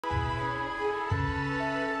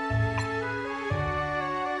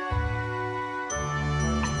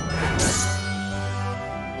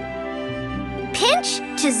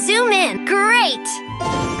to zoom in. Great!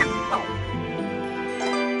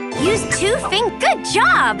 Use Good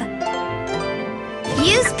job!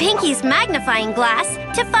 Use Pinky's magnifying glass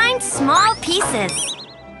to find small pieces.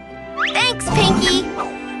 Thanks,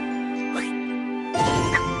 Pinky!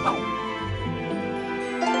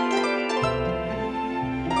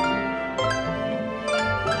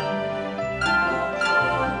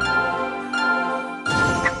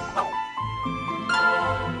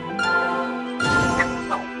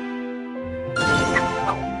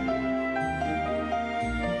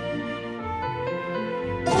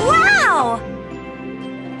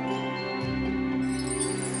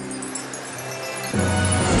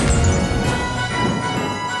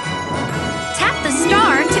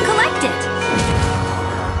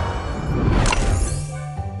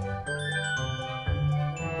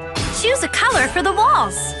 Choose a color for the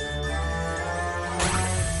walls.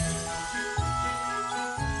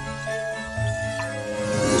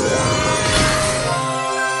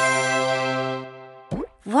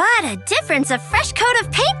 What a difference a fresh coat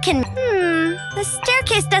of paint can... the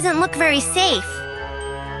staircase doesn't look very safe.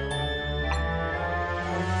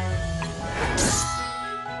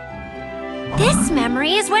 This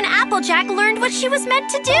memory is when Applejack learned what she was meant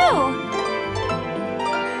to do.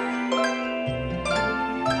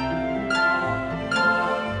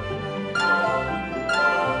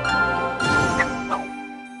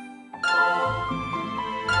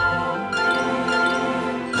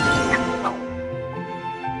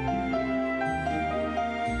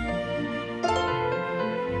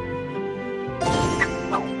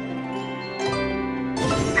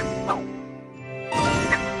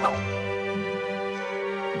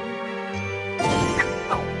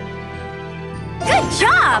 Good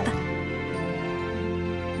job!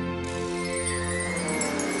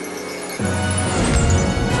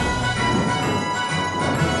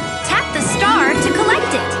 Tap the star to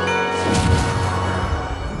collect it.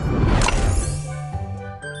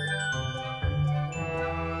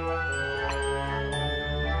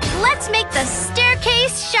 Let's make the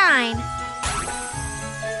staircase shine.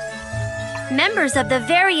 Members of the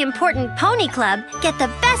Very Important Pony Club get the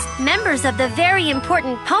best. Members of the Very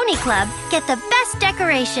Important Pony Club get the best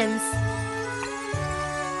decorations.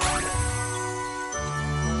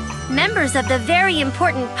 Members of the Very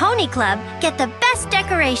Important Pony Club get the best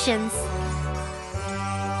decorations.